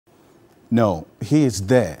No, he is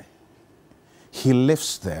there. He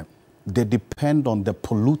lives there. They depend on the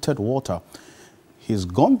polluted water. He's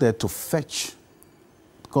gone there to fetch,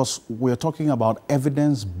 because we're talking about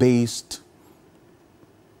evidence-based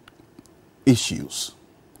issues.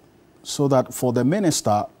 So that for the minister,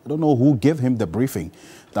 I don't know who gave him the briefing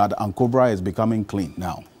that Ankobra is becoming clean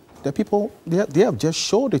now. The people, they have just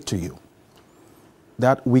showed it to you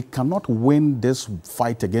that we cannot win this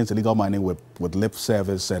fight against illegal mining with lip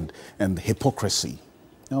service and hypocrisy.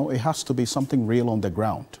 No, it has to be something real on the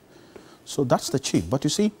ground. So that's the chief. But you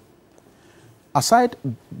see, aside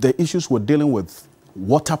the issues we're dealing with,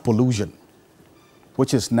 water pollution,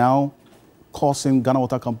 which is now causing Ghana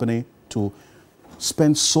Water Company to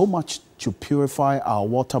spend so much to purify our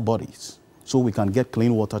water bodies so we can get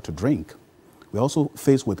clean water to drink. We're also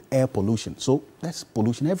faced with air pollution. So there's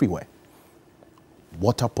pollution everywhere.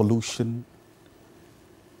 Water pollution.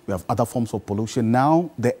 We have other forms of pollution. Now,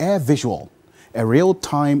 the air visual,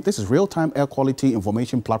 this is real-time air quality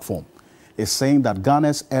information platform, is saying that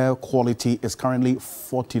Ghana's air quality is currently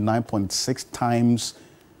 49.6 times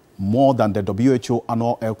more than the WHO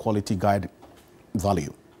annual air quality guide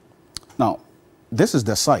value. Now, this is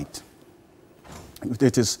the site.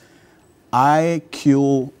 It is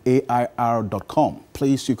iqair.com.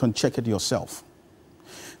 Please, you can check it yourself.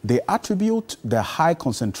 They attribute the high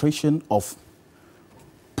concentration of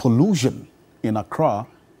pollution in Accra's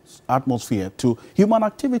atmosphere to human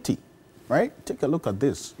activity, right? Take a look at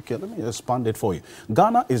this. Okay, let me expand it for you.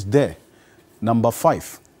 Ghana is there, number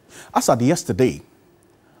 5. As at yesterday,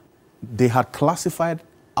 they had classified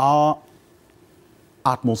our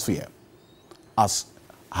atmosphere as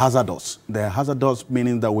hazardous. They're hazardous,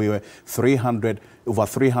 meaning that we were over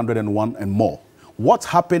 301 and more. What's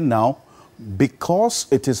happened now, because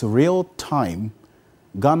it is real time,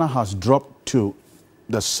 Ghana has dropped to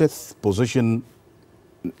the 6th position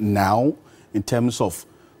now in terms of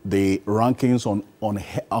the rankings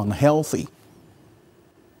on healthy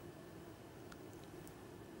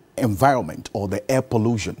environment or the air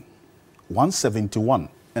pollution. 171.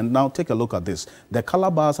 And now take a look at this. The color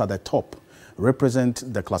bars at the top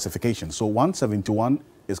represent the classification. So 171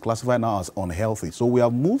 is classified now as unhealthy. So we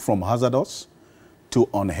have moved from hazardous to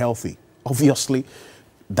unhealthy. Obviously,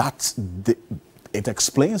 it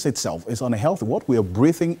explains itself. It's unhealthy. What we are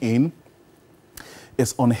breathing in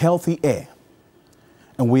is unhealthy air.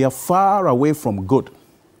 And we are far away from good.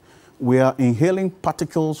 We are inhaling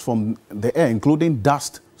particles from the air, including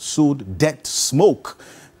dust, soot, dirt, smoke,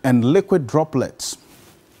 and liquid droplets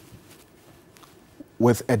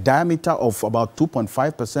with a diameter of about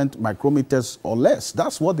 2.5% micrometers or less.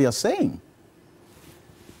 That's what they are saying.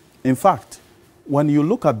 In fact, when you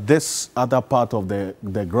look at this other part of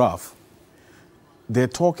the graph, they're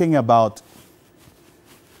talking about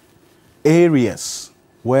areas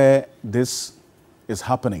where this is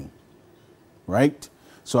happening, right?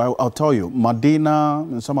 So I'll tell you, Medina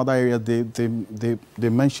and some other areas, they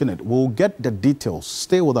mention it. We'll get the details.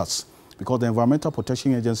 Stay with us, because the Environmental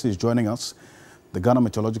Protection Agency is joining us. The Ghana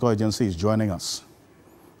Meteorological Agency is joining us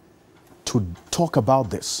to talk about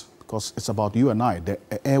this, because it's about you and I, the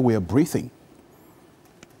air we are breathing.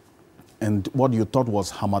 And what you thought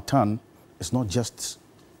was Harmattan is not just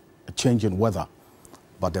a change in weather,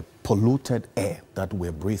 but the polluted air that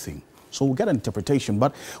we're breathing. So we'll get an interpretation,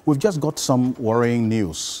 but we've just got some worrying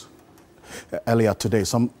news earlier today,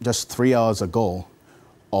 just 3 hours ago,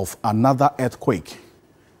 of another earthquake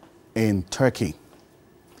in Turkey.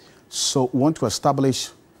 So we want to establish,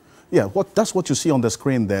 that's what you see on the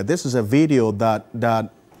screen there. This is a video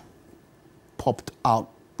that popped out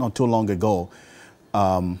not too long ago.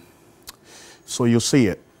 So you see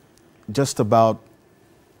it, just about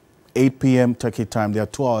 8 p.m. Turkey time. They are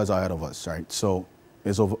 2 hours ahead of us, right? So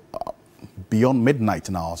it's over, beyond midnight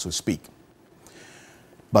now, as we speak.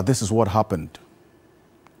 But this is what happened,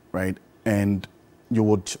 right? And you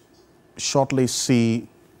would shortly see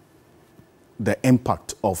the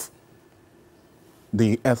impact of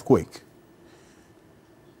the earthquake.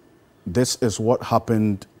 This is what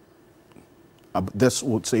happened. This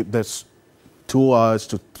would say this 2 hours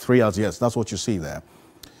to 3 hours. Yes, that's what you see there.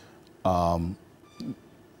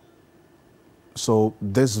 So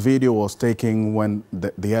this video was taken when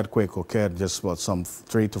the earthquake occurred just about some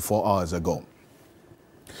 3 to 4 hours ago.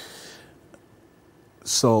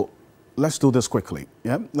 So let's do this quickly.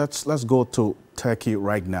 Yeah, let's go to Turkey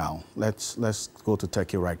right now. Let's go to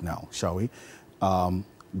Turkey right now, shall we?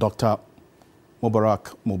 Dr.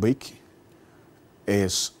 Mubarak Mubik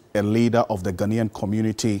is a leader of the Ghanaian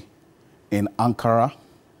community in Ankara,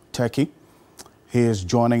 Turkey. He is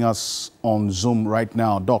joining us on Zoom right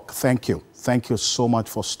now. Doc, thank you. Thank you so much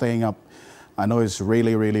for staying up I know it's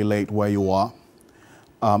really, really late where you are.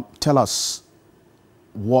 Tell us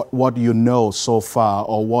what you know so far,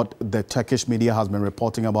 or what the Turkish media has been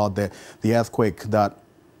reporting about the earthquake that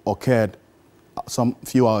occurred some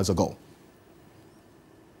few hours ago.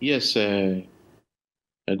 Yes,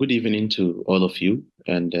 good evening to all of you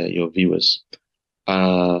and your viewers.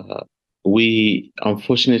 We,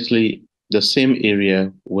 unfortunately, the same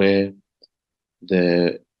area where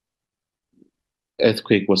the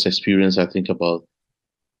earthquake was experienced, I think about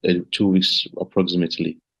 2 weeks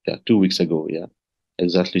approximately. Yeah, 2 weeks ago. Yeah,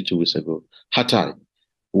 exactly 2 weeks ago. Hatay,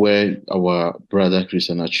 where our brother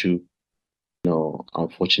Christian Achu,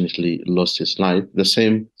 unfortunately lost his life. The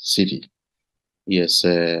same city. Yes,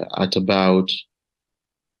 at about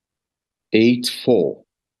 8:04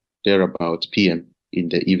 thereabout p.m. in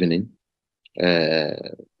the evening. Uh,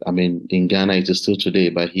 I mean, in Ghana it is still today,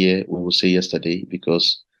 but here we will say yesterday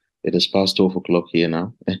because it is past 12 o'clock here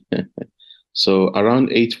now. So around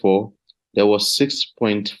 8:04, there was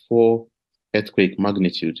 6.4 earthquake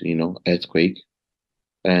magnitude, earthquake.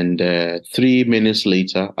 And 3 minutes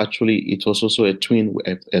later, actually, it was also a twin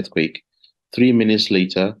earthquake. 3 minutes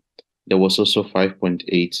later, there was also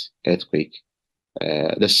 5.8 earthquake.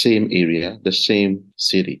 The same area, the same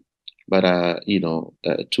city, but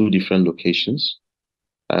two different locations.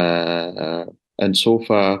 And so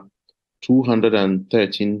far,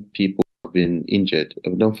 213 people have been injured.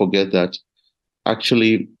 And don't forget that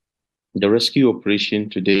actually the rescue operation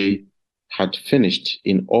today had finished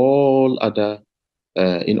in all the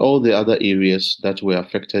other areas that were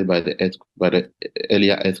affected by the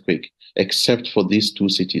earlier earthquake, except for these two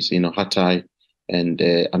cities, Hatay and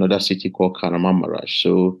another city called Kahramanmaraş.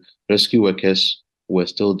 So rescue workers were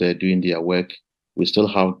still there doing their work. We still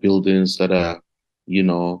have buildings that are,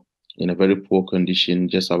 in a very poor condition,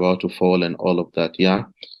 just about to fall and all of that. Yeah.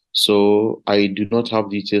 So I do not have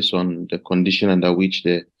details on the condition under which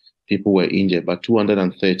the people were injured, but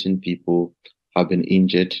 213 people have been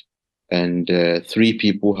injured, and 3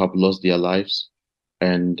 people have lost their lives.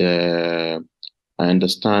 And I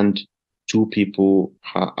understand 2 people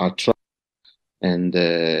are trapped, and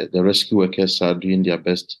the rescue workers are doing their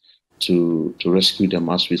best to rescue them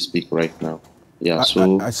as we speak right now. Yeah,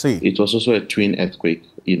 so I see. it was also a twin earthquake,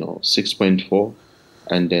 6.4,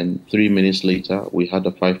 and then 3 minutes later we had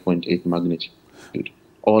a 5.8 magnitude,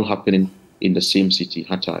 all happening in the same city,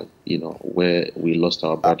 Hatay, where we lost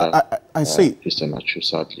our brother. I see. Christian Achu,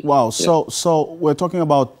 sadly. Wow. Yeah. So we're talking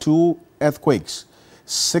about two earthquakes,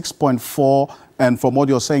 6.4, and from what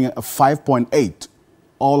you're saying, 5.8,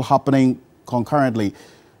 all happening concurrently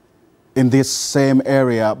in this same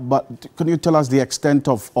area. But can you tell us the extent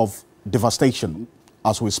of devastation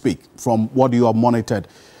as we speak, from what you have monitored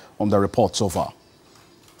on the report so far?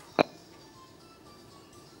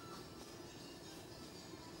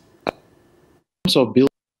 In terms of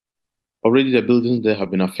already the buildings there have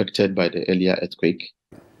been affected by the earlier earthquake.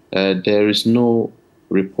 There is no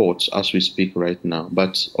report as we speak right now,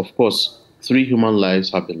 but of course, 3 human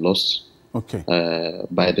lives have been lost. Okay.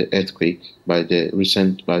 By the earthquake, by the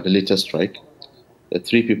latest strike.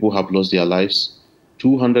 3 people have lost their lives.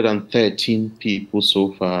 213 people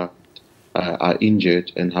so far are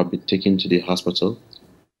injured and have been taken to the hospital.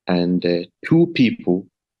 And 2 people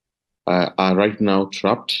are right now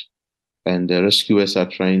trapped, and the rescuers are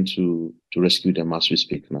trying to rescue them as we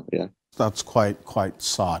speak now. Yeah. That's quite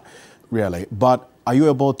sad, really. But are you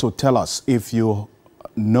able to tell us if you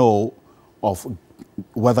know of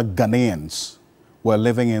whether Ghanaians were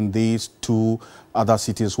living in these 2 other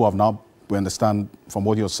cities who have now, we understand from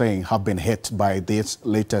what you're saying, have been hit by these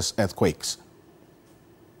latest earthquakes?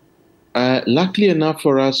 Luckily enough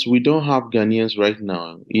for us, we don't have Ghanaians right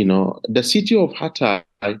now. The city of Hatay,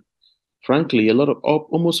 frankly,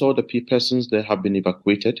 almost all the persons there have been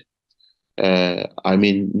evacuated. I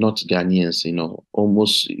mean, not Ghanaians,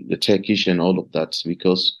 almost the Turkish and all of that,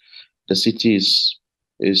 because the city is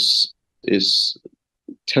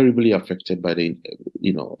terribly affected by the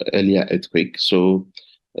earlier earthquake. So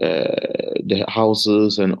the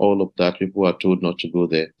houses and all of that, people are told not to go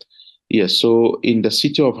there. Yes, so in the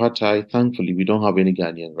city of Hatay, thankfully, we don't have any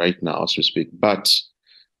Ghanaian right now as we speak. But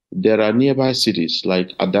there are nearby cities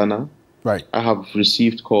like Adana. Right. I have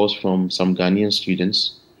received calls from some Ghanaian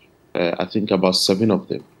students. I think about 7 of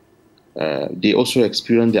them. They also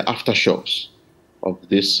experienced the aftershocks of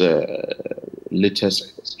this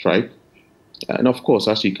latest strike. And of course,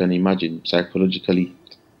 as you can imagine, psychologically,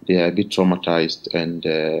 they are a bit traumatized, and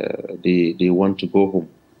they want to go home.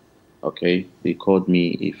 Okay, they called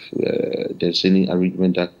me if there's any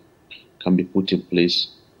arrangement that can be put in place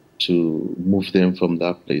to move them from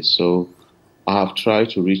that place. So I have tried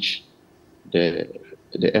to reach the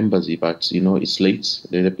the embassy, but it's late.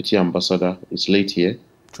 The deputy ambassador is late here.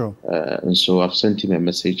 True. And so I've sent him a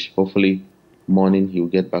message. Hopefully, morning he'll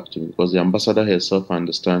get back to me, because the ambassador herself, I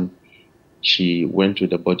understand, she went with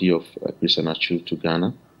the body of Christian Achu to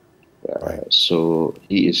Ghana. Right. So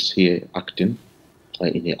he is here acting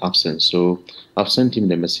in her absence. So I've sent him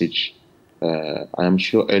the message. I am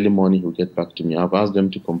sure early morning he'll get back to me. I've asked them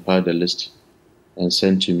to compile the list and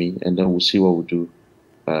send to me, and then we'll see what we'll do,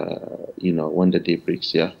 when the day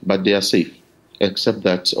breaks. Yeah, but they are safe, except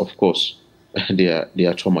that, of course, they are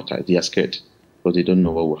traumatized. They are scared because they don't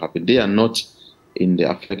know what will happen. They are not in the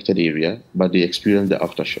affected area, but they experience the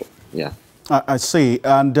aftershock. Yeah. I see.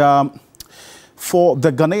 And for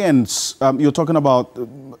the Ghanaians, you're talking about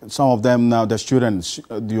some of them now, the students,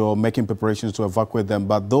 you're making preparations to evacuate them,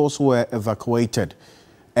 but those who were evacuated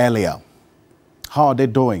earlier, how are they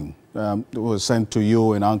doing? They were sent to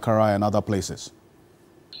you in Ankara and other places.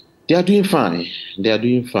 They are doing fine. They are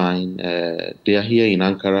doing fine. They are here in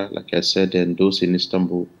Ankara, like I said, and those in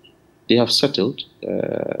Istanbul, they have settled.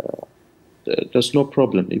 There's no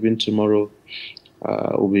problem. Even tomorrow,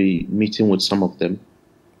 we'll be meeting with some of them.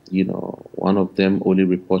 One of them only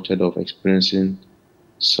reported of experiencing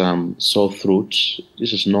some sore throat.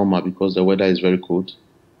 This is normal because the weather is very cold.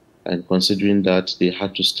 And considering that they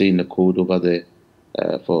had to stay in the cold over there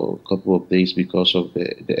for a couple of days because of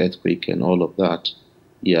the earthquake and all of that,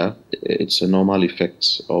 yeah, it's a normal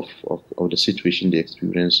effect of the situation they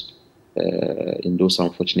experienced in those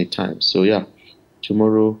unfortunate times. So, yeah,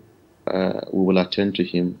 tomorrow we will attend to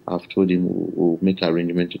him. I've told him we'll make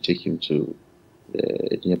arrangement to take him to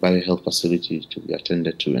a nearby health facility to be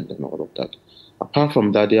attended to, and then all of that. Apart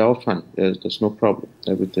from that, they are all fine. There's no problem.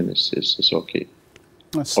 Everything is okay.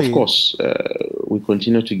 Of course, we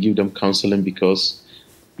continue to give them counseling because,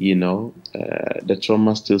 the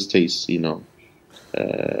trauma still stays,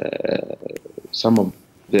 some of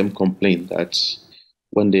them complain that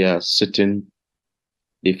when they are sitting,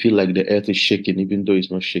 they feel like the earth is shaking, even though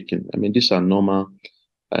it's not shaking. I mean, these are normal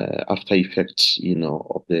after effects,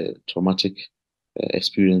 of the traumatic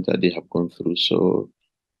experience that they have gone through. So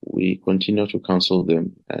we continue to counsel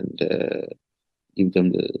them and give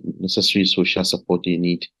them the necessary social support they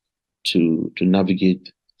need to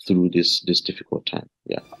navigate through this difficult time.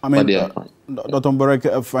 Yeah, I mean, but they are fine. Dr.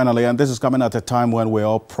 Mbarek, finally, and this is coming at a time when we're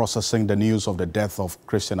all processing the news of the death of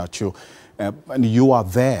Christian Achu, and you are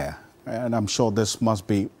there, and I'm sure this must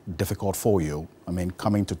be difficult for you. I mean,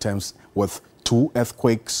 coming to terms with 2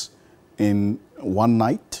 earthquakes in one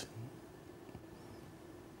night.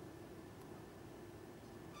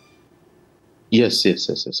 Yes.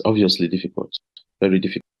 Obviously difficult, very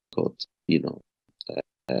difficult,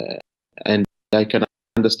 and I can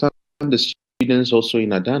understand the students also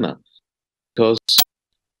in Adana, because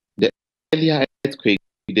the earlier earthquake,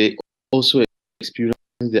 they also experienced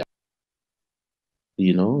the,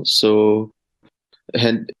 so,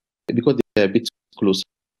 and because they're a bit closer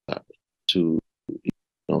to,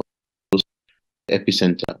 the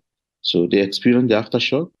epicenter, so they experienced the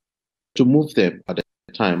aftershock. To move them at the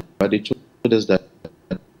time, but they told us that,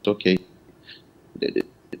 okay, the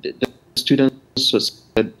students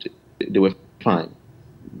said they were fine.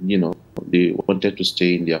 They wanted to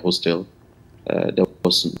stay in their hostel. There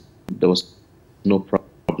was no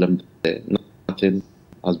problem there. Nothing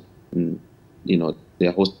has been,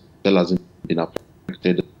 their hostel hasn't been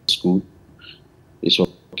affected. School is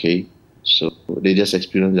okay. So they just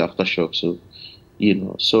experienced the aftershock. So,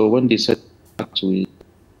 so when they said actually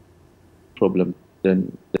problem,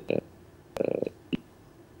 then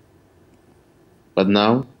but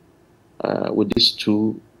now with these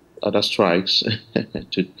 2 other strikes,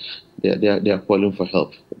 they are calling for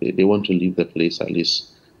help. They want to leave the place, at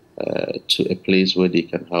least to a place where they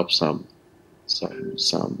can have some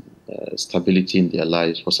stability in their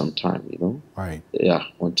lives for some time. Right. Yeah,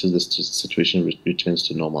 until the situation returns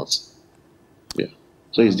to normalcy. Yeah.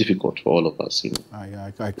 So it's difficult for all of us.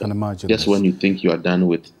 I can imagine. Just when you think you are done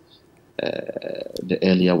with the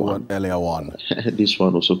earlier one, this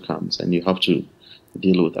one also comes, and you have to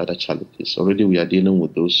deal with other challenges. Already we are dealing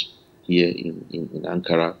with those here in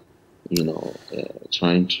Ankara,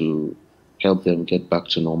 trying to help them get back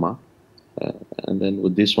to normal. And then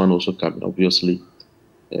with this one also coming, obviously,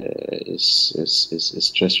 is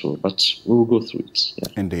stressful, but we will go through it. Yeah.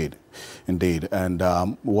 Indeed. And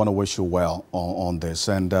we want to wish you well on this,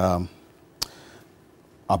 and our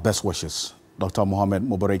best wishes. Dr. Mohammed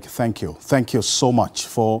Mubarak, thank you. Thank you so much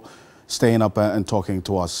for staying up and talking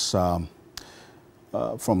to us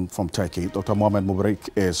from Turkey. Dr. Mohammed Mubarak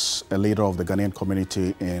is a leader of the Ghanaian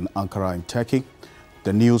community in Ankara in Turkey.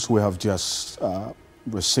 The news we have just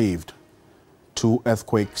received, 2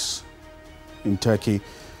 earthquakes in Turkey.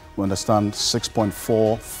 We understand 6.4,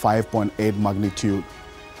 5.8 magnitude.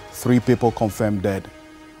 3 people confirmed dead,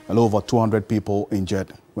 and over 200 people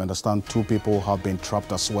injured. We understand 2 people have been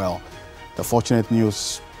trapped as well. The fortunate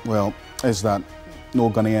news, well, is that no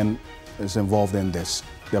Ghanaian is involved in this.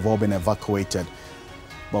 They've all been evacuated.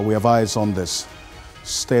 But we have eyes on this.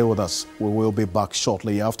 Stay with us. We will be back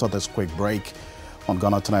shortly after this quick break. On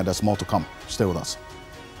Ghana Tonight, there's more to come. Stay with us.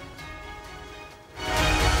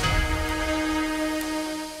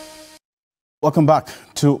 Welcome back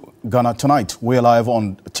to Ghana Tonight. We're live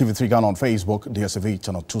on TV3 Ghana on Facebook, DSTV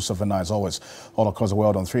channel 279 as always, all across the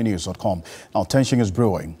world on 3news.com. Now, tension is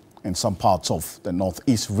brewing in some parts of the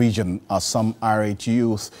northeast region as some irate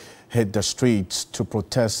youth hit the streets to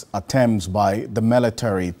protest attempts by the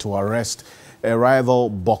military to arrest a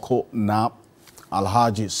rival Bawku Naba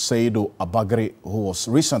Alhaji Saidu Abagri, who was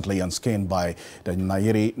recently unskinned by the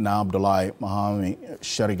Nairi Na Abdullahi Mahami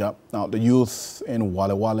Sheriga. Now, the youth in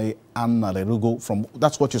Wale Wale and Nalerugu, from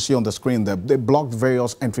that's what you see on the screen there. They blocked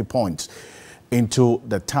various entry points into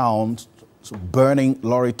the town, burning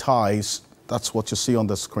lorry ties. That's what you see on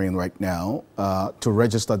the screen right now, to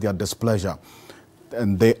register their displeasure.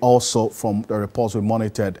 And they also, from the reports we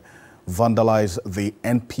monitored, vandalized the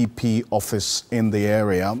NPP office in the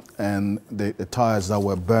area, and the tires that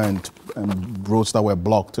were burned and roads that were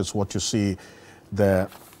blocked is what you see there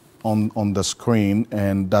on the screen,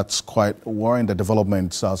 and that's quite worrying, the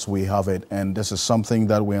developments as we have it. And this is something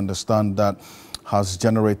that we understand that has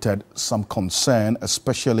generated some concern,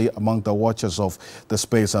 especially among the watchers of the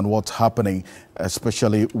space and what's happening,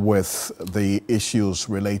 especially with the issues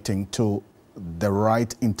relating to the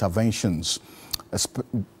right interventions.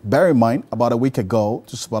 Bear in mind, about a week ago,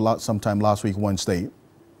 just about sometime last week, Wednesday,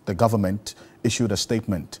 the government issued a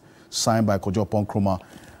statement signed by Kojo Nkrumah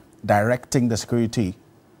directing the security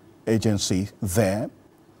agency there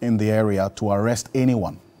in the area to arrest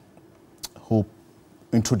anyone who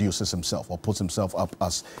introduces himself or puts himself up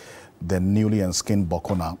as the newly enskinned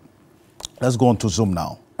Bawku Naba. Let's go on to Zoom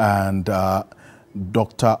now. And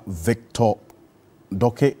Dr. Victor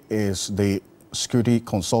Doke is the security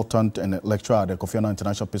consultant and lecturer at the Kofi Annan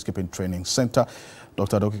International Peacekeeping Training Center.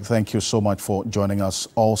 Dr. Doke, thank you so much for joining us.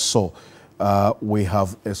 Also, we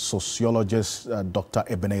have a sociologist, Dr.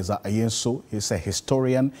 Ebenezer Ayensu. He's a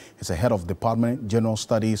historian. He's a head of Department, General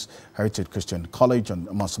Studies, Heritage Christian College and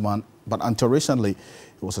Masman. But until recently,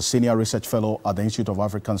 he was a senior research fellow at the Institute of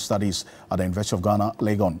African Studies at the University of Ghana,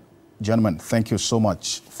 Legon. Gentlemen, thank you so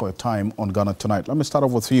much for your time on Ghana Tonight. Let me start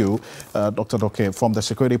off with you, Dr. Doke. From the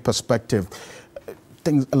security perspective,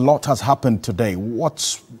 a lot has happened today.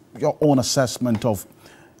 What's your own assessment of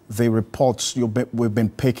the reports we've been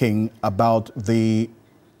picking about the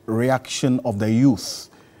reaction of the youth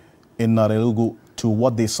in Nalerugu to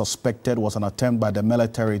what they suspected was an attempt by the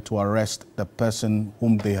military to arrest the person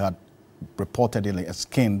whom they had reportedly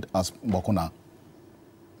skinned as Bawku Naba?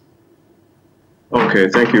 Okay,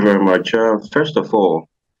 thank you very much. First of all,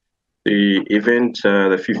 the event,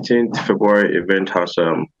 the 15th February event has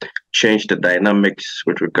changed the dynamics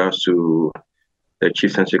with regards to the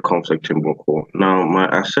chieftaincy conflict in Bawku. Now, my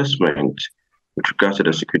assessment with regards to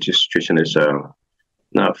the security situation is,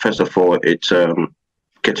 now, first of all, it's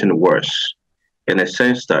getting worse in a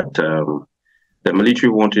sense that the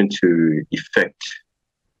military wanting to effect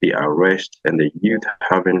the arrest and the youth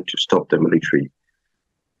having to stop the military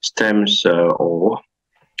stems or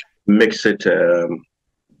makes it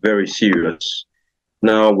very serious.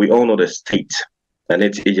 Now, we all know the state and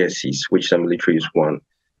its agencies, which the military is one,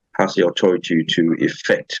 has the authority to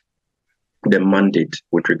effect the mandate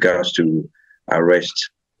with regards to arrest,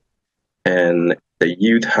 and the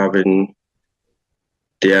youth having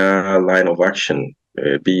their line of action,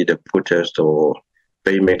 be it the protest or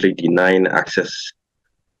vehemently denying access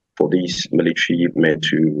for these military men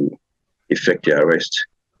to effect the arrest,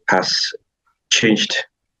 has changed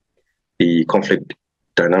the conflict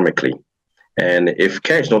dynamically. And if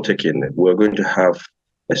care is not taken, we're going to have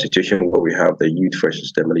a situation where we have the youth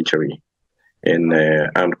versus the military in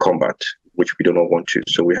armed combat, which we do not want to.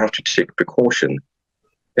 So we have to take precaution.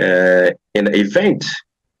 In an event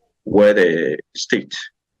where the state,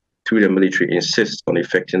 through the military, insists on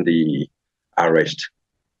effecting the arrest,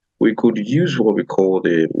 we could use what we call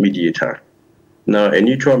the mediator. Now, a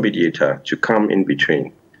neutral mediator to come in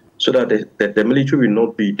between, so that the military will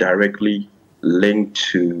not be directly linked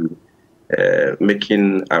to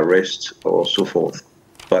making arrests or so forth.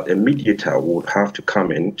 But a mediator would have to come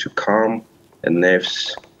in to calm the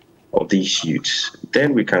nerves of these youths.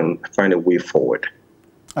 Then we can find a way forward.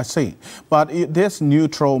 I see. But this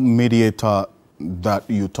neutral mediator that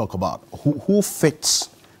you talk about, who fits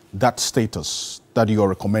that status that you are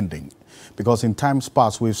recommending? Because in times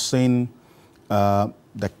past, we've seen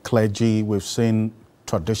the clergy, we've seen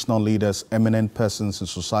traditional leaders, eminent persons in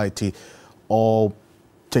society, all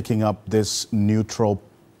taking up this neutral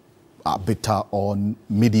arbiter or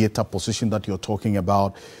mediator position that you're talking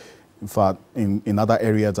about. In fact, in other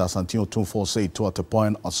areas, as Antino Tunfo said, to at a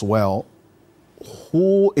point as well,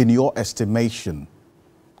 who, in your estimation,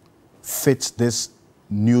 fits this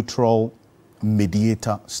neutral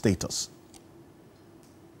mediator status?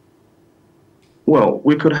 Well,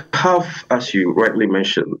 we could have, as you rightly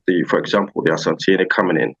mentioned, for example, the Asantini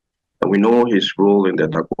coming in, and we know his role in the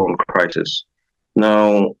Dagon crisis.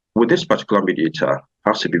 Now, with this particular mediator,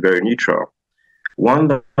 has to be very neutral, one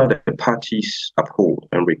that the parties uphold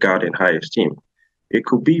and regard in high esteem. It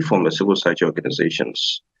could be from the civil society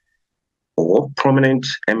organizations or prominent,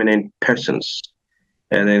 eminent persons.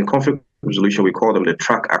 And in conflict resolution, we call them the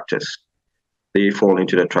track actors. They fall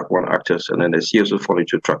into the track 1 actors, and then the CSO fall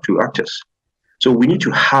into track 2 actors. So we need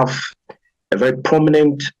to have a very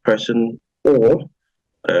prominent person or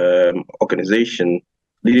organization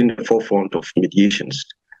leading the forefront of mediations,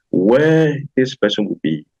 where this person will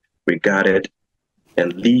be regarded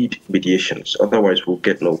and lead mediations. Otherwise, we'll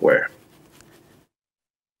get nowhere.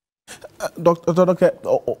 Dr.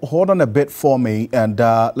 Hold on a bit for me, and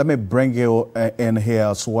let me bring you in here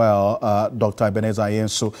as well, Dr. Ebenezer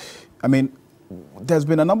Yensu. I mean, there's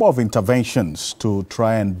been a number of interventions to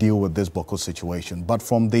try and deal with this Bawku situation, but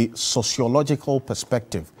from the sociological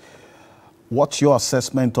perspective, what's your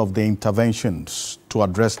assessment of the interventions to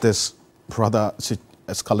address this rather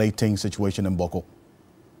escalating situation in Bawku?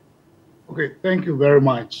 Okay, thank you very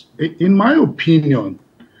much. In my opinion,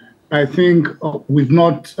 I think we've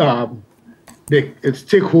not, the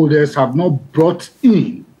stakeholders have not brought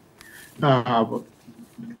in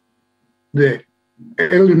the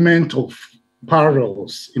element of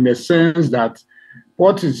parallels, in the sense that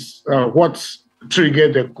what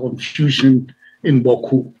triggered the confusion in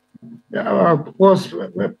Bawku was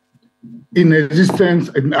in existence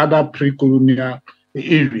in other pre-colonial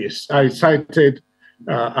areas. I cited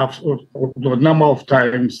a number of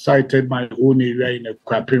times, cited my own area in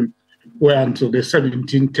Ekwapim, where until the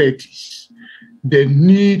 1730s, the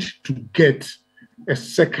need to get a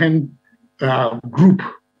second group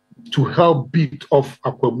to help beat off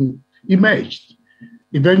Akwamu emerged.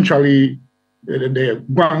 Eventually, the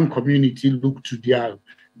Bawku community looked to their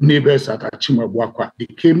neighbors at Achimabwakwa. They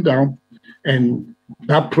came down, and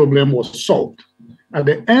that problem was solved. At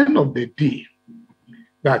the end of the day,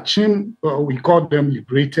 we call them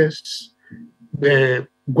liberators, the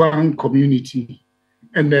Bawku community,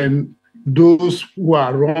 and then those who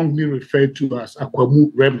are wrongly referred to as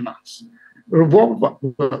Akwamu remnants,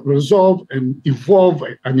 resolve and evolve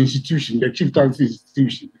an institution, the chieftaincy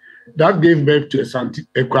institution, that gave birth to a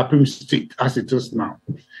Ekwapim state as it is now.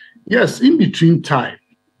 Yes, in between time,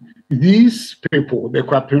 these people, the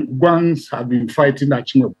Bawkus, have been fighting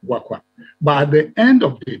Achimabwakwa, but at the end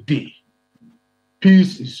of the day,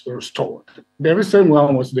 peace is restored. The recent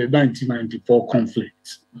one was the 1994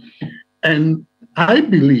 conflict. And I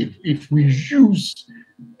believe if we use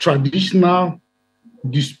traditional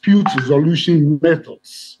dispute resolution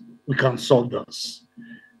methods, we can solve this.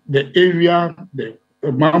 The area, the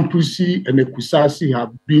Mampusi and the Kusasi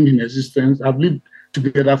have been in existence, have lived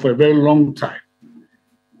together for a very long time.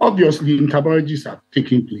 Obviously, intermarriages have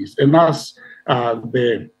taken place. And as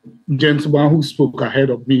the gentleman who spoke ahead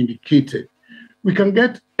of me indicated, we can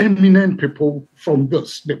get eminent people from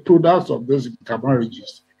this, the products of those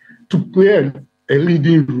intermarriages, to play a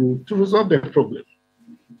leading role to resolve the problem.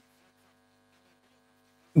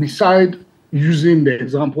 Besides using the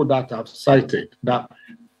example that I've cited, that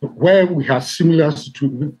where we have had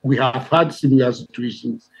similar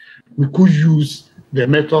situations, we could use the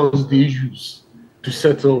methods they use to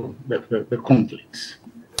settle the conflicts.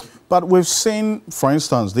 But we've seen, for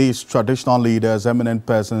instance, these traditional leaders, eminent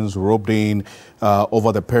persons roped in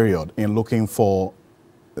over the period in looking for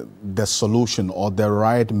the solution or the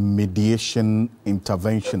right mediation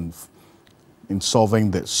intervention in solving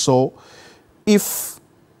this. So if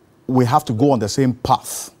we have to go on the same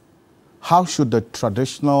path, how should the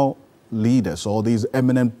traditional leaders or these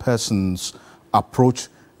eminent persons approach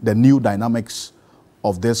the new dynamics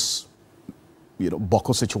of this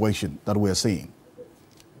Bawku situation that we're seeing?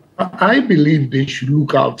 I believe they should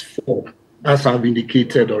look out for, as I've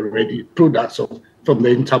indicated already, products from the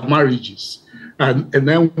intermarriages. And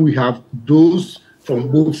then we have those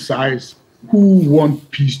from both sides who want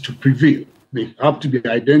peace to prevail. They have to be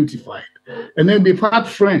identified. And then they've had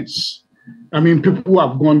friends. I mean, people who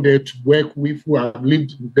have gone there to work with, who have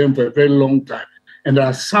lived with them for a very long time. And there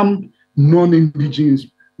are some non-indigenous,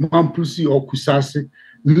 Mampusi or Kusasi,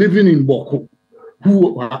 living in Bawku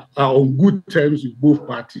who are on good terms with both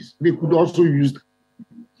parties. They could also use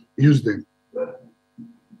them.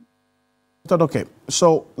 Okay,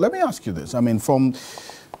 so let me ask you this. I mean, some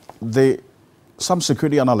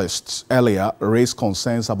security analysts earlier raised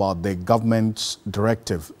concerns about the government's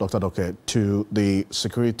directive, Dr. Doke, to the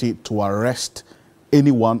security to arrest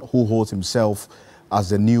anyone who holds himself as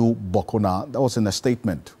the new Bokuna. That was in a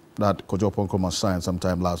statement that Kojo Ponkroma signed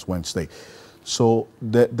sometime last Wednesday. So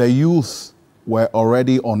the youth were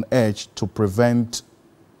already on edge to prevent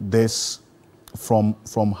this from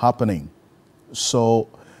happening. So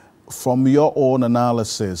from your own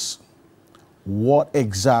analysis, what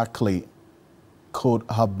exactly could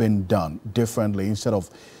have been done differently instead of,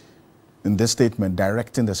 in this statement,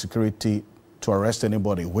 directing the security to arrest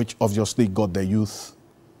anybody, which obviously got the youth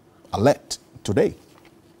alert today?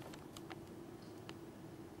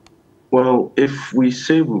 Well, if we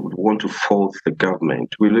say we would want to fault the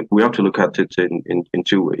government, we have to look at it in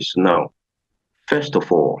two ways. Now, first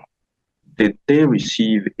of all, did they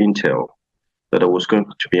receive intel that there was going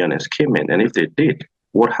to be an enskinment? And if they did,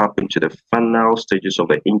 what happened to the final stages of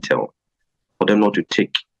the intel for them not to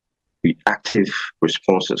take reactive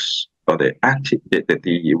responses? But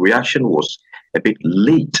the reaction was a bit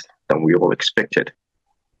late than we all expected.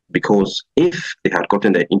 Because if they had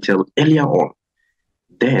gotten the intel earlier on,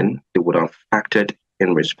 then they would have acted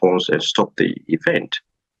in response and stopped the event.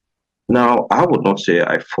 Now, I would not say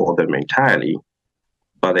I fault them entirely,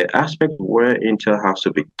 but the aspect where intel has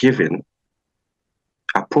to be given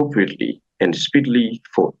appropriately and speedily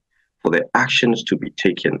for the actions to be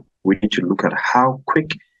taken, we need to look at how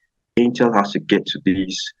quick intel has to get to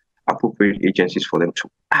these appropriate agencies for them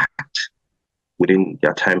to act within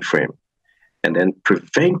their time frame and then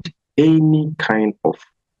prevent any kind of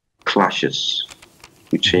clashes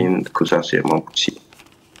between Kusasi and Mamputi.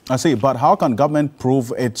 I see, but how can government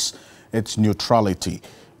prove its neutrality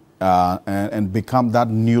and become that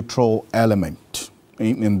neutral element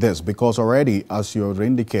in this? Because already, as you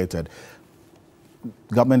indicated,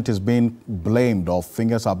 government is being blamed or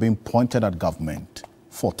fingers are being pointed at government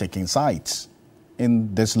for taking sides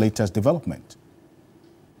in this latest development.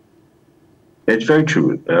 It's very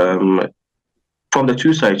true. From the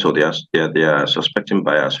two sides, so they are suspecting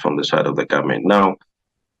bias from the side of the government. Now,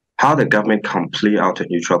 how the government can play out a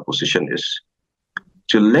neutral position is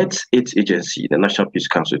to let its agency, the National Peace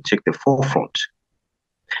Council, take the forefront.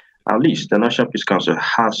 At least the National Peace Council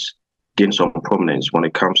has gained some prominence when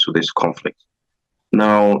it comes to this conflict.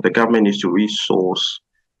 Now, the government needs to resource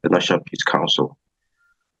the National Peace Council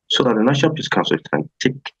so that the National Peace Council can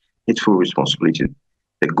take its full responsibility,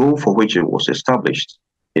 the goal for which it was established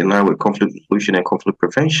in line with conflict resolution and conflict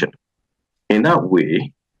prevention. In that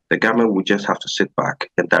way, the government would just have to sit back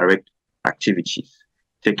and direct activities,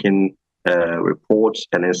 taking reports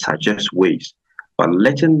and then suggest ways. But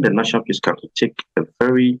letting the National Peace Council take a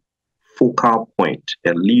very focal point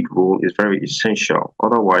and lead role is very essential.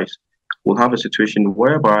 Otherwise, we'll have a situation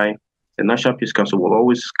whereby the National Peace Council will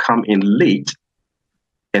always come in late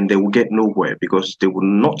and they will get nowhere because they will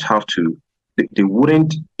not have to, they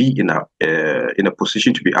wouldn't be in a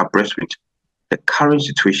position to be abreast with the current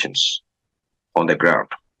situations on the ground.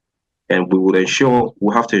 And we'll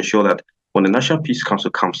have to ensure that when the National Peace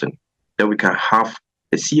Council comes in, then we can have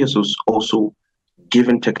the CSOs also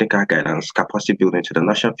giving technical guidance, capacity building to the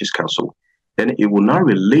National Peace Council. Then it will now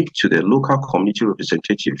relate to the local community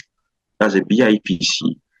representative, as a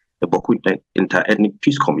BIPC, the Bawku Inter-Ethnic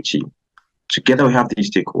Peace Committee. Together we have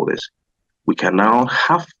these stakeholders. We can now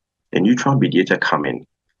have a neutral mediator come in,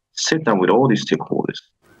 sit down with all these stakeholders,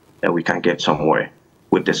 and we can get somewhere.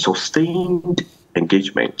 With the sustained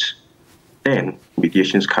engagement, then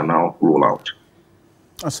mediations can now roll out.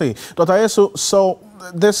 I see. Dr. Ayesu, so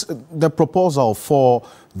the proposal for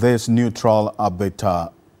this neutral arbiter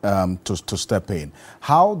to step in,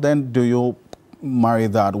 how then do you marry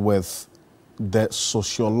that with the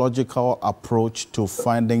sociological approach to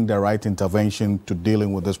finding the right intervention to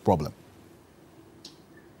dealing with this problem?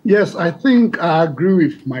 Yes, I think I agree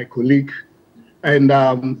with my colleague. And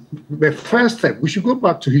the first step, we should go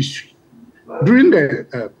back to history. During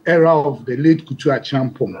the era of the late Kutu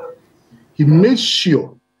Achampong, he made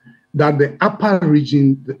sure that the upper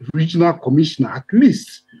region, the regional commissioner at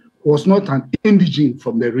least, was not an indigene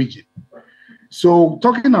from the region. So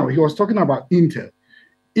he was talking about intel.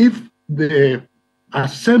 If the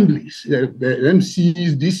assemblies, the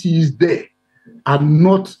MCs, DCs there are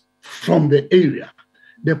not from the area,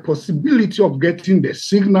 the possibility of getting the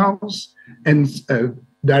signals and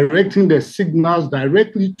directing the signals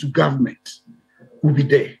directly to government will be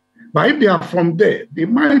there. But if they are from there, they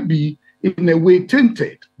might be in a way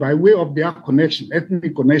tainted by way of their connection,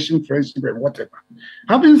 ethnic connection, friendship, and whatever.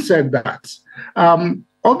 Having said that,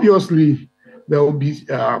 obviously there will be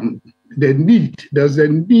there's a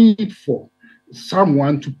need for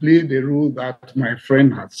someone to play the role that my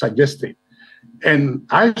friend had suggested. And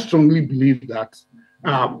I strongly believe that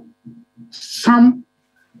some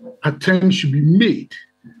attempt should be made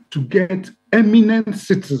to get eminent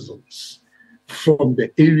citizens from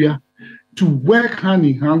the area to work hand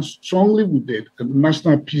in hand strongly with the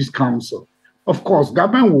National Peace Council. Of course,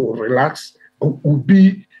 government will relax, will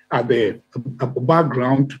be at the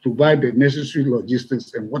background to provide the necessary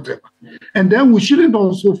logistics and whatever. And then we shouldn't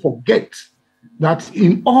also forget that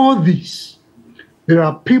in all this, there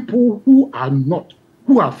are people who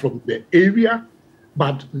are from the area,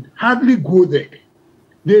 but hardly go there.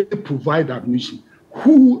 They provide admission,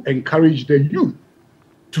 who encourage the youth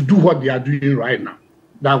to do what they are doing right now.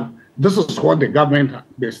 Now, this is what the government,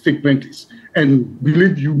 the statement is. And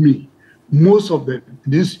believe you me, most of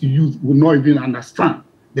this youth will not even understand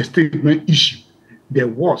the statement issue. There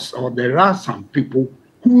are some people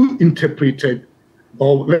who interpreted,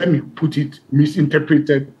 or let me put it,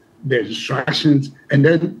 misinterpreted the instructions and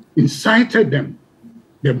then incited them.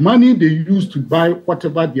 The money they use to buy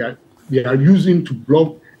whatever they are using to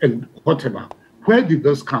block and whatever, where did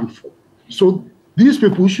this come from? So these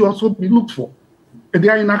people should also be looked for. And they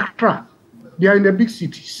are in Accra, they are in the big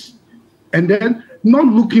cities. And then not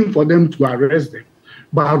looking for them to arrest them,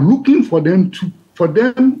 but looking for them to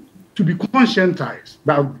be conscientized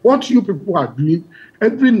that what you people are doing,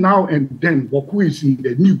 every now and then, Bawku is in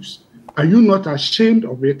the news. Are you not ashamed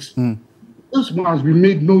of it? This must be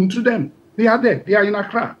made known to them. They are there, they are in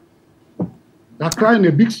Accra. Accra in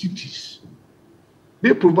the big cities.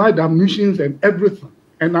 They provide ammunition and everything.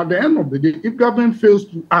 And at the end of the day, if government fails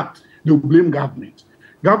to act, they will blame government.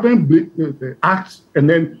 Government acts, and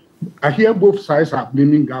then I hear both sides are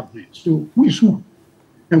blaming government. So who is who?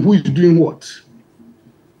 And who is doing what?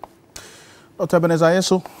 Dr. Ebenezer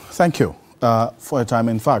Ayesu, thank you for your time.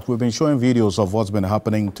 In fact, we've been showing videos of what's been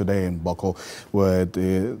happening today in Bawku, where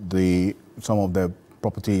some of the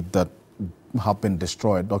property that have been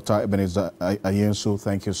destroyed. Dr. Ebenezer Ayesu,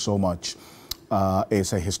 thank you so much.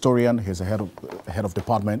 Is a historian. He's a head of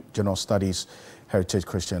department, General Studies, Heritage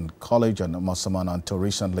Christian College, and Masterman, until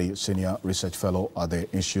recently, senior research fellow at the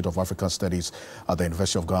Institute of African Studies at the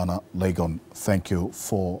University of Ghana, Legon. Thank you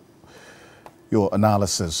for your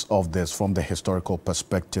analysis of this from the historical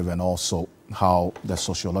perspective and also how the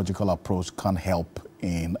sociological approach can help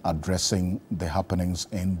in addressing the happenings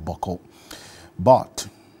in Bawku. But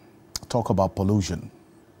talk about pollution.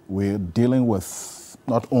 We're dealing with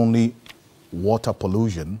not only water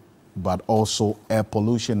pollution, but also air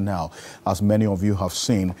pollution now, as many of you have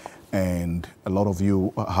seen, and a lot of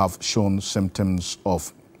you have shown symptoms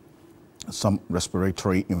of some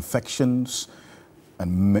respiratory infections.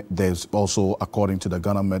 And there's also, according to the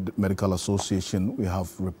Ghana Medical Association, we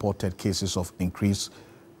have reported cases of increased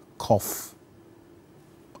cough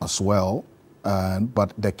as well.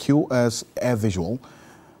 But the QS Air Visual,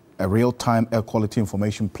 a real-time air quality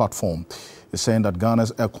information platform, is saying that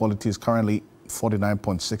Ghana's air quality is currently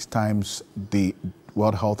 49.6 times the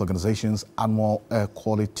World Health Organization's annual air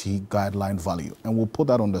quality guideline value. And we'll put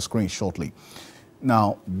that on the screen shortly.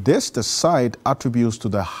 Now, the site attributes to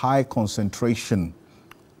the high concentration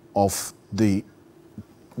of the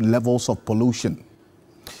levels of pollution.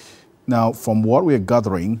 Now, from what we're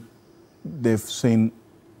gathering, they've seen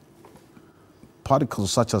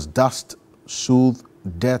particles such as dust, soot,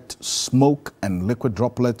 dirt, smoke, and liquid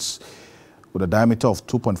droplets with a diameter of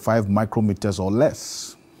 2.5 micrometers or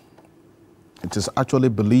less. It is actually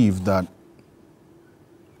believed that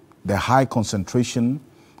the high concentration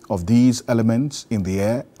of these elements in the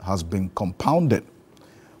air has been compounded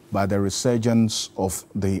by the resurgence of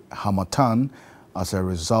the Harmattan as a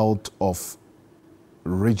result of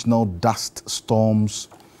regional dust storms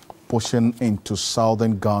pushing into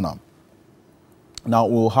southern Ghana. Now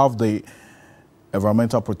we'll have the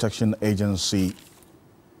Environmental Protection Agency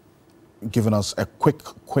giving us a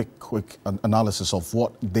quick analysis of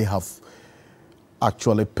what they have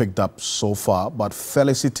actually picked up so far. But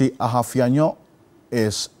Felicity Ahafianyo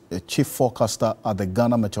is a chief forecaster at the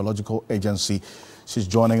Ghana Meteorological Agency. She's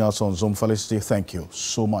joining us on Zoom. Felicity, thank you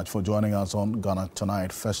so much for joining us on Ghana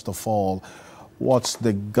Tonight. First of all, what's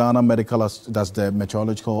the Ghana that's the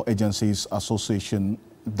Meteorological Agencies Association,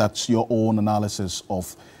 that's your own analysis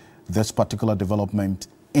of this particular development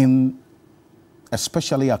in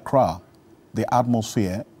especially Accra, the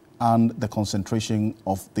atmosphere and the concentration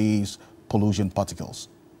of these pollution particles?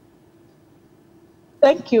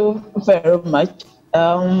 Thank you very much.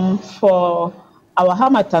 For our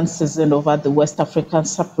Harmattan season over the West African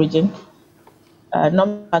sub-region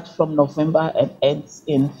normally starts from November and ends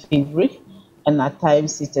in February, and at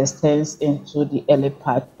times it extends into the early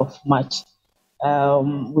part of March.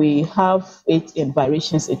 We have it in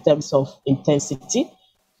variations in terms of intensity,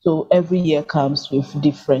 so every year comes with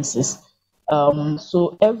differences.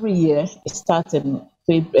 So every year it starts in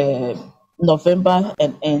November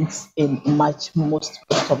and ends in March most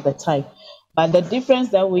of the time. But the difference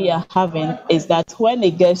that we are having is that when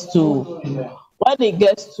it gets to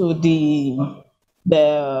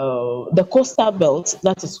the coastal belt,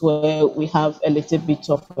 that is where we have a little bit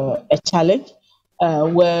of a challenge,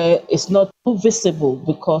 where it's not too visible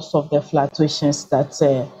because of the fluctuations that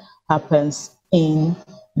happens in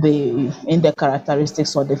the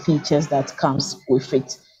characteristics or the features that comes with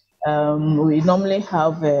it. We normally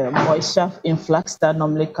have a moisture influx that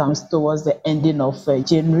normally comes towards the ending of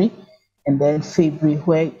January and then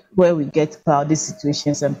February, where we get cloudy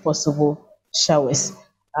situations and possible showers.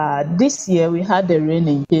 This year we had the rain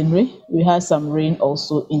in January. We had some rain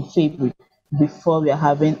also in February before we are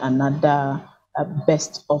having another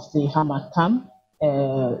best of the Harmattan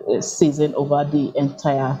season over the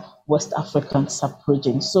entire West African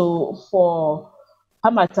sub-region. So for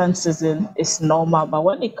Harmattan season is normal, but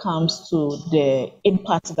when it comes to the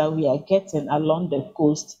impact that we are getting along the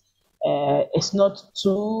coast, it's not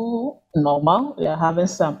too normal. We are having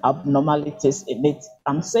some abnormalities in it.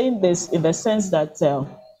 I'm saying this in the sense that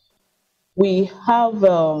we have,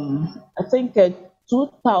 I think,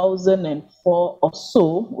 2004 or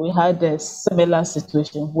so, we had a similar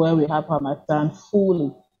situation where we have Harmattan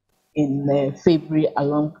fully in February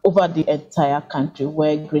along over the entire country,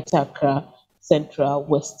 where Greater Accra, Central,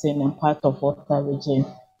 Western, and part of Volta region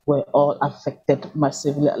were all affected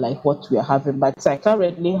massively, like what we are having. But I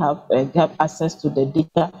currently have access to the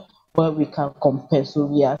data where we can compare. So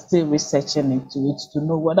we are still researching into it to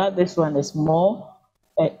know whether this one is more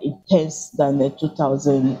intense than the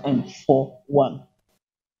 2004 one.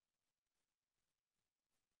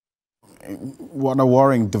 What a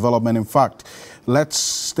worrying development. In fact, let's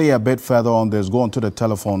stay a bit further on this, go on to the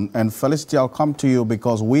telephone. And Felicity, I'll come to you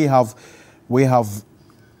because we have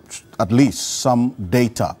at least some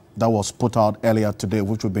data that was put out earlier today,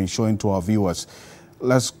 which we've been showing to our viewers.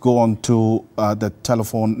 Let's go on to the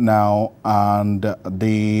telephone now, and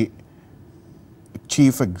the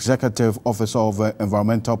Chief Executive Officer of the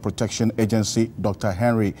Environmental Protection Agency, Dr.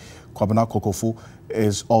 Henry Kwabena Kokofu,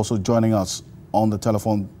 is also joining us on the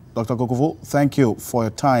telephone. Dr. Kokofu, thank you for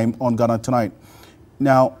your time on Ghana Tonight.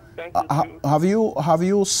 Now, have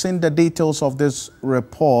you seen the details of this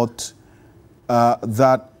report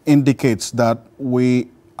that indicates that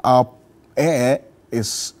our air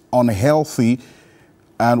is unhealthy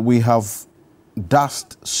and we have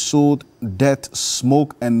dust, soot, dirt,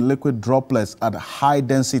 smoke, and liquid droplets at high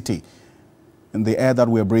density in the air that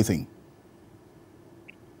we are breathing?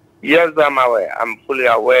 Yes, I'm aware. I'm fully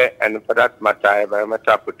aware, and for that matter,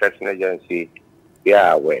 Environmental Protection Agency, we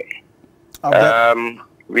are aware.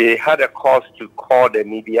 We had a cause to call the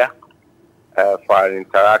media for an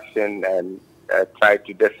interaction and try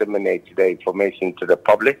to disseminate the information to the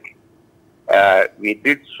public. We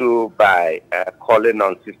did so by calling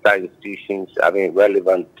on sister institutions,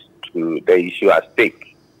 relevant to the issue at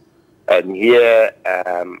stake. And here,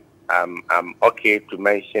 I'm okay to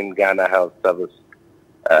mention Ghana Health Service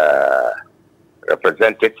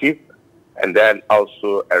representative, and then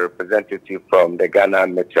also a representative from the Ghana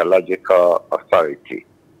Meteorological Authority.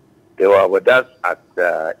 They were with us at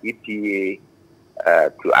EPA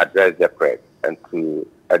to address the press and to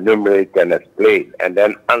enumerate and explain, and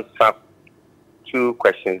then answer two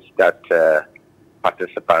questions that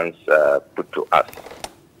participants put to us.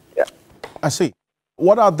 Yeah. I see.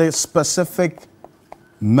 What are the specific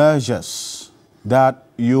measures that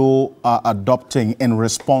you are adopting in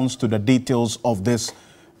response to the details of this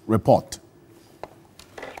report?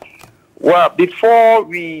 Well, before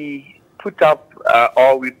we put up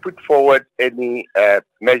or we put forward any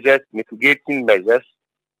measures, mitigating measures,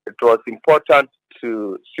 it was important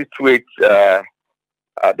to situate the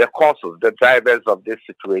causes, the drivers of this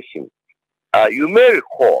situation. You may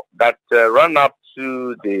recall that run up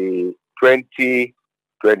to the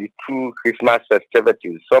 2022 Christmas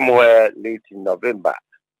festivities, somewhere late in November,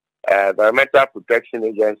 the Environmental Protection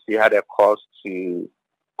Agency had a cause to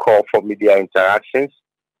call for media interactions,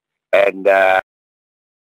 and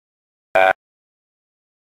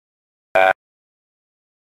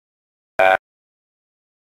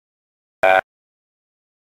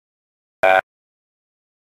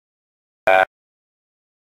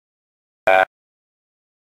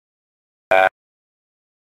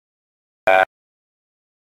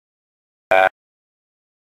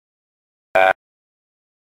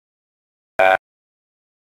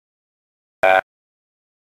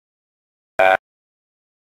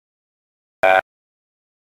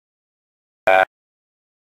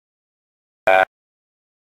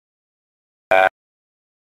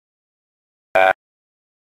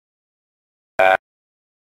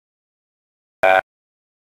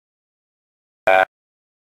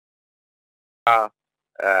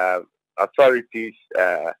authorities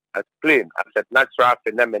claim as a natural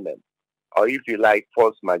phenomenon, or if you like,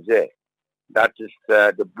 force majeure. That is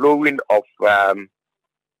the blowing of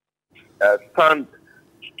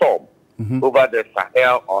sandstorm over the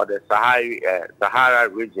Sahel or the Sahara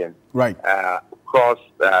region across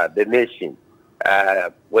the nation,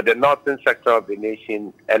 with the northern sector of the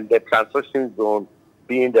nation and the transition zone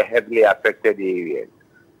being the heavily affected areas.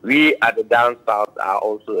 We at the down south are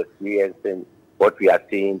also experiencing what we are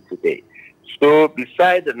seeing today. So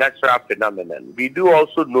besides the natural phenomenon, we do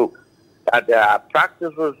also know that there are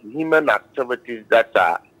practices, human activities that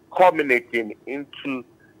are culminating into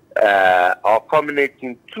or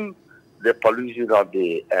culminating to the pollution of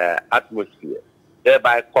the atmosphere,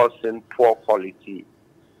 thereby causing poor quality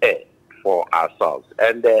air for ourselves.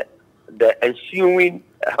 And the ensuing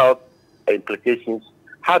health implications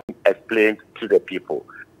have been explained to the people.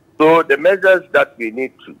 So the measures that we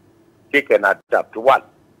need to take and adapt. One,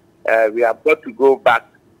 we have got to go back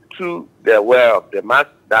to the wear of the mask.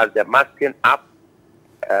 That's the masking up.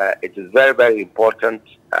 It is very, very important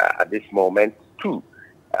at this moment. Two,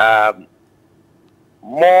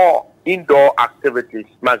 more indoor activities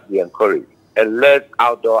must be encouraged and less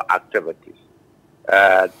outdoor activities.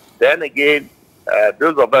 Then again,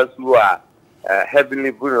 those of us who are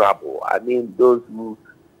heavily vulnerable, I mean those who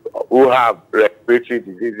have respiratory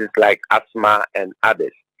diseases like asthma and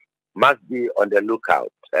others, must be on the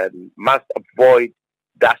lookout and must avoid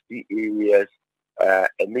dusty areas,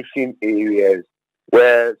 emission areas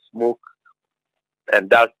where smoke and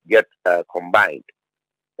dust get combined.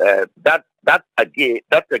 That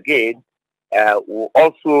again will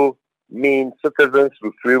also mean citizens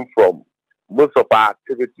refrain from most of our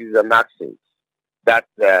activities and actions that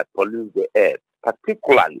pollute the air,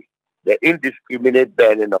 particularly the indiscriminate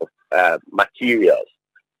burning of materials,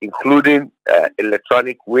 including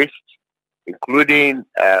electronic waste, including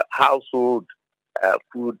household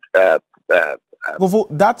food.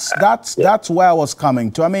 That's where I was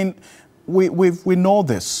coming to. I mean, we know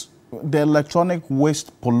this, the electronic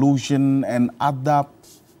waste pollution and other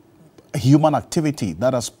human activity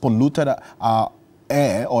that has polluted our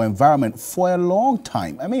air or environment for a long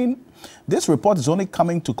time. I mean, this report is only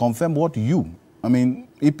coming to confirm what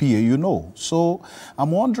EPA, you know. So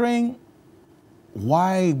I'm wondering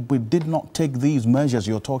why we did not take these measures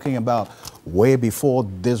you're talking about way before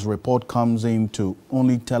this report comes in to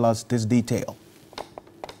only tell us this detail.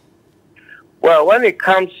 Well, when it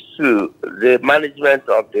comes to the management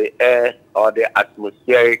of the air or the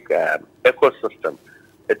atmospheric ecosystem,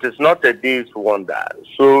 it is not a day's wonder.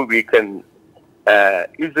 So we can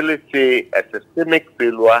easily say a systemic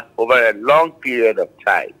failure over a long period of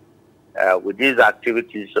time with these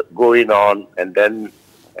activities going on, and then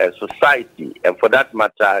society, and for that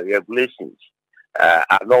matter, regulations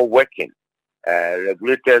are not working.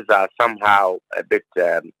 Regulators are somehow a bit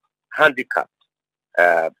handicapped.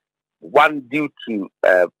 One, due to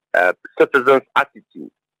citizens'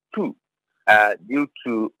 attitude. Two, due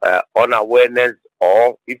to unawareness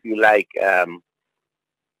or, if you like,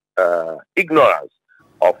 ignorance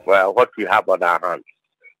of what we have on our hands.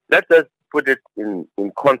 Let us put it in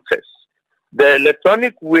context. The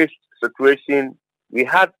electronic waste situation, we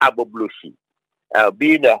had Aboblushi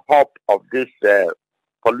being a hub of this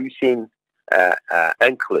pollution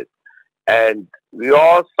enclave. And we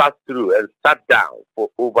all sat through and sat down for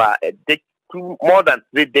over more than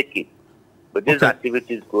 3 decades with these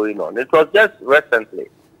activities going on. It was just recently,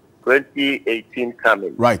 2018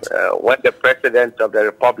 coming, right, when the President of the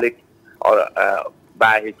Republic,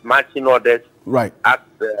 by his marching orders,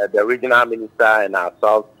 asked the regional minister and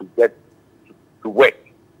ourselves to get to work.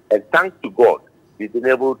 And thanks to God, we've been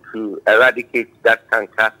able to eradicate that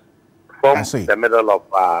cancer from the middle of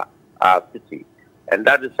our city. And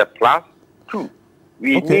that is a plus. Two,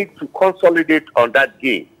 we need to consolidate on that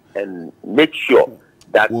game and make sure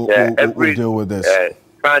that every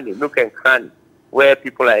cranny, nook and cranny, where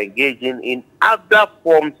people are engaging in other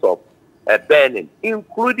forms of burning,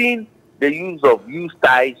 including the use of used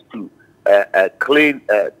ties to clean,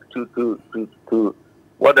 to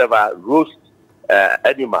whatever, roast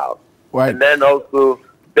animals, and then also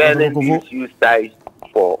burning these used ties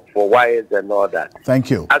for wires and all that. Thank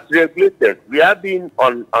you. As regulators, we have been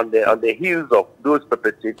on the heels of those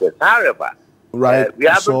perpetrators. However, Right.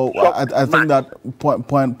 So I think that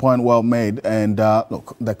point well made. And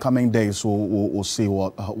look, the coming days we'll see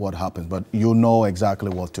what happens. But you know exactly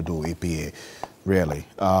what to do, EPA, really.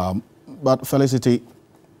 But Felicity,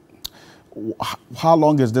 how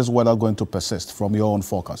long is this weather going to persist from your own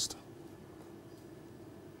forecast?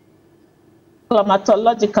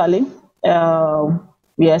 Climatologically,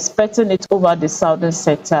 we are expecting it over the southern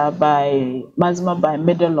sector by maximum by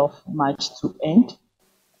middle of March to end.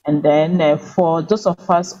 And then for those of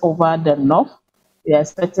us over the north, we are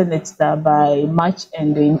expecting it that by March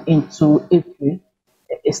ending into April,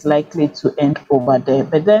 it's likely to end over there.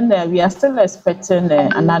 But then we are still expecting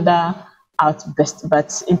another outburst.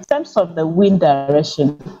 But in terms of the wind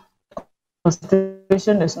direction,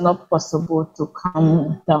 concentration is not possible to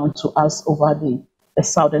come down to us over the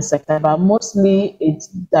southern sector, but mostly it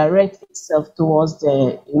directs itself towards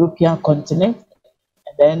the European continent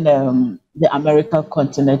and then the American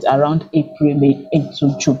continent around April, May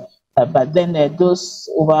into June. But then those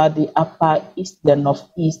over the upper east, the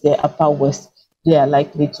northeast, the upper west, they are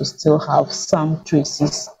likely to still have some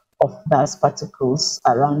traces of dust particles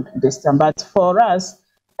around this time. But for us,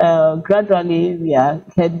 gradually we are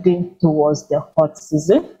heading towards the hot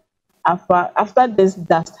season. After this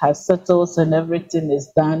dust has settled and everything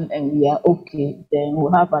is done and we are okay, then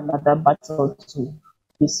we'll have another battle to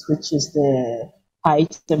this, which is the high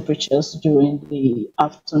temperatures during the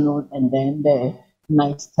afternoon and then the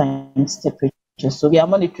night times temperature. So we are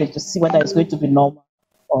monitoring to see whether it's going to be normal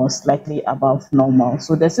or slightly above normal.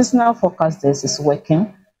 So the seasonal forecast is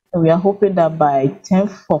working. And we are hoping that by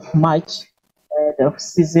 10th of March,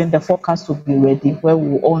 the forecast will be ready, where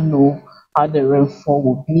we all know how the rainfall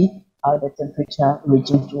will be, how the temperature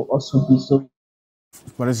regimes will also be. So,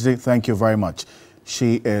 Felicity, thank you very much.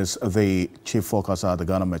 She is the chief forecaster at the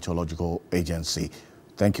Ghana Meteorological Agency.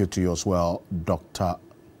 Thank you to you as well, Dr.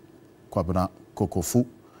 Kwabena Kokofu,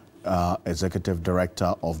 Executive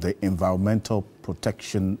Director of the Environmental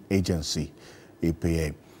Protection Agency,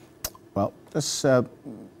 EPA. Well, there's a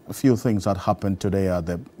few things that happened today at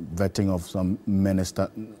the vetting of some minister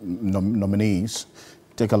nominees.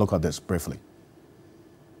 Take a look at this briefly.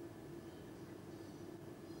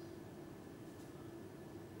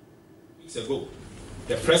 Weeks ago,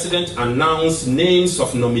 the President announced names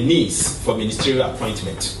of nominees for ministerial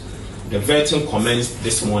appointment. The vetting commenced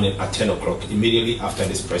this morning at 10 o'clock, immediately after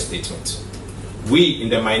this press statement. We in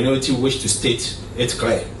the minority wish to state it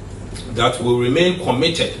clear that we will remain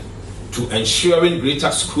committed to ensuring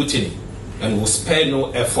greater scrutiny and will spare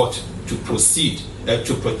no effort to proceed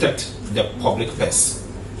to protect the public purse.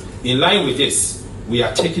 In line with this, we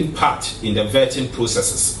are taking part in the vetting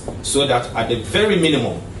processes so that at the very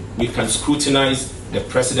minimum, we can scrutinize the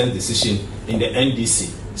President's decision in the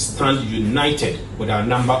NDC, stand united with our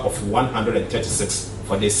number of 136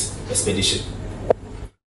 for this expedition.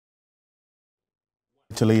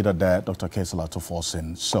 Leader there, Dr. Kesela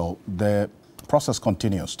Toforsin. So the process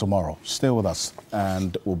continues tomorrow. Stay with us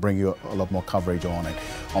and we'll bring you a lot more coverage on it.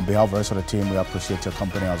 On behalf of the rest of the team, we appreciate your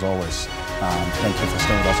company as always. Thank you for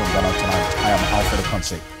staying with us on Ghana Tonight. I am Alfred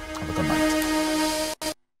Akonse. Have a good night.